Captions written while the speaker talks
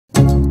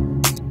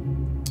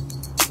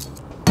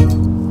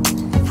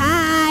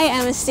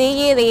I'm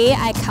Siyi Lee.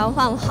 I come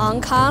from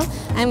Hong Kong.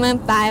 I'm a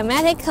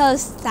biomedical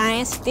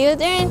science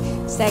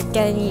student,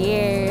 second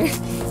year.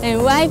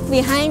 And right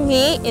behind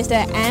me is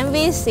the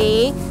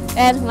MBC.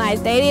 That's my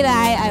daily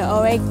life. I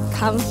always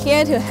come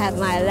here to have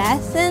my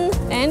lesson.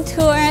 And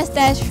towards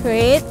that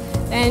street,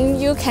 then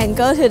you can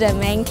go to the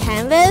main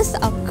campus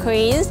of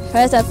Queens.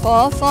 First of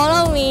all,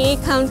 follow me,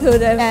 come to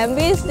the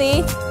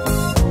MBC.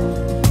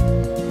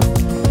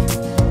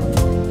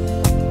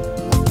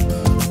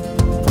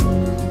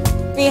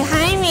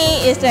 Behind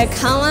me is the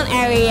common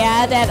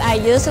area that I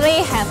usually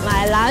have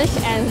my lunch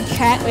and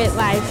chat with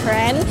my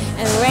friend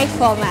and wait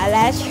for my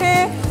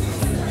lecture.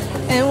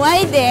 And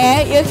right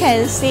there you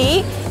can see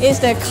is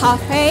the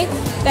coffee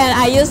that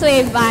I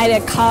usually buy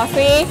the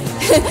coffee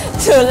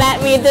to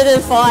let me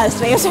didn't fall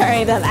asleep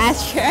during the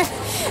lecture.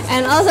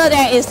 And also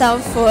there is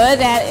some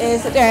food that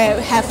is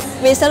have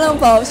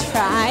reasonable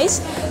price.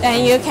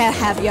 Then you can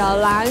have your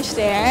lunch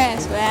there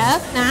as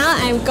well. Now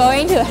I'm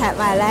going to have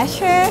my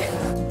lecture.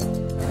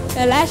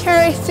 The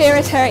lecture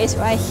theater is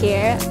right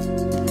here.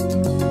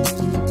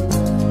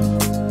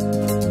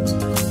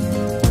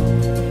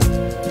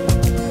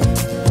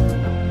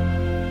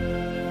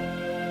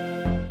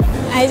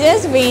 I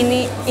just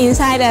been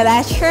inside the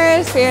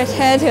lecture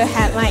theater to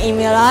have my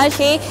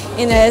immunology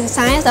in the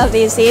Science of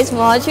Disease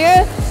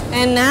module.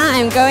 And now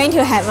I'm going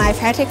to have my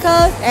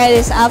practical. It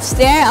is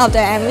upstairs of the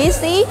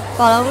MBC.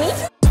 Follow me.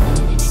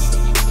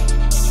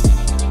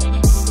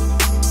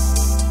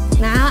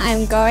 Now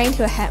I'm going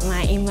to have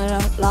my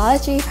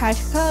immunology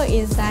practical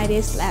inside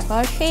this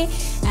laboratory,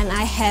 and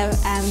I have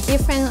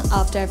different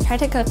of the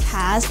practical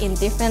tasks in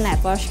different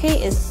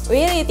laboratories. It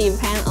really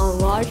depends on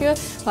module.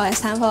 For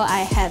example, I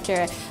have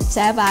the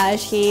cell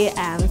biology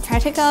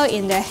practical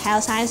in the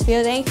health science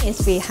building.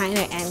 It's behind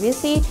the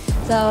MBC.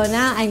 So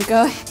now I'm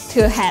going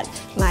to have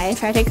my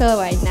practical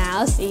right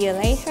now. See you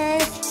later.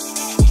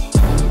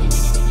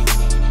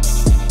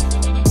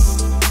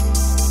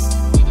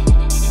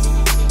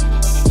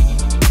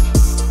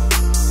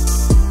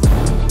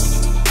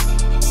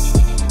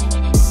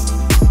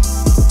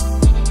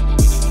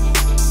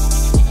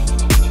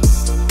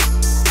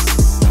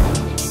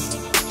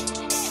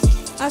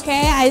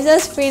 Okay, I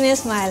just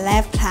finished my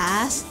lab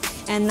class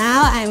and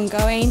now I'm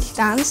going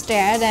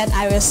downstairs that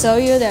I will show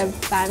you the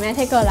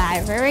biomedical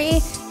library.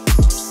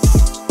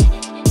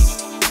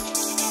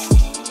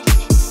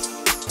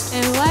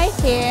 And right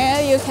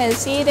here you can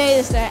see there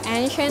is the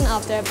entrance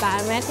of the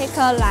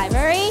biomedical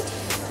library.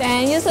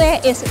 Then usually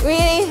it's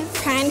really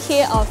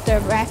plenty of the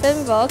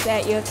reference book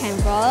that you can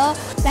borrow.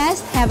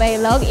 Let's have a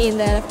look in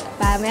the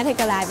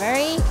biomedical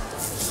library.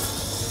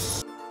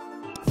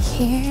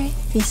 Here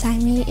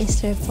beside me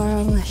is the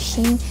borrow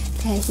machine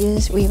that you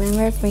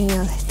remember bring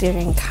your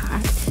student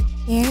card.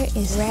 Here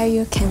is where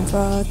you can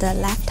borrow the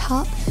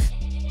laptop.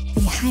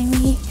 Behind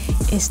me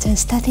is the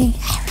studying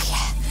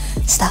area.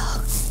 So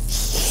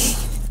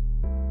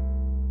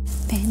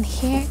then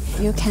here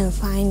you can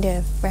find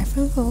the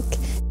reference book.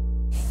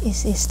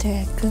 This is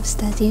the group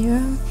study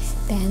room.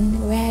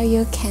 Then where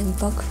you can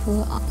book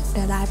through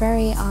the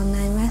library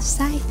online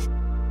website.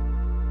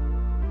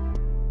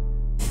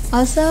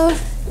 Also,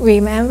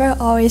 remember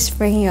always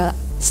bring your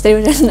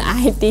student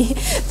ID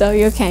so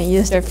you can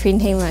use the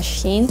printing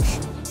machine.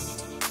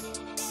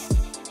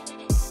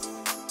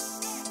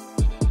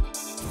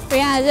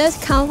 We are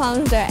just come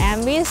from the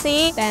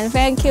MBC. Then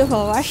thank you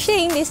for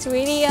watching this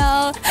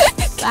video.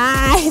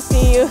 Bye,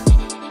 see you.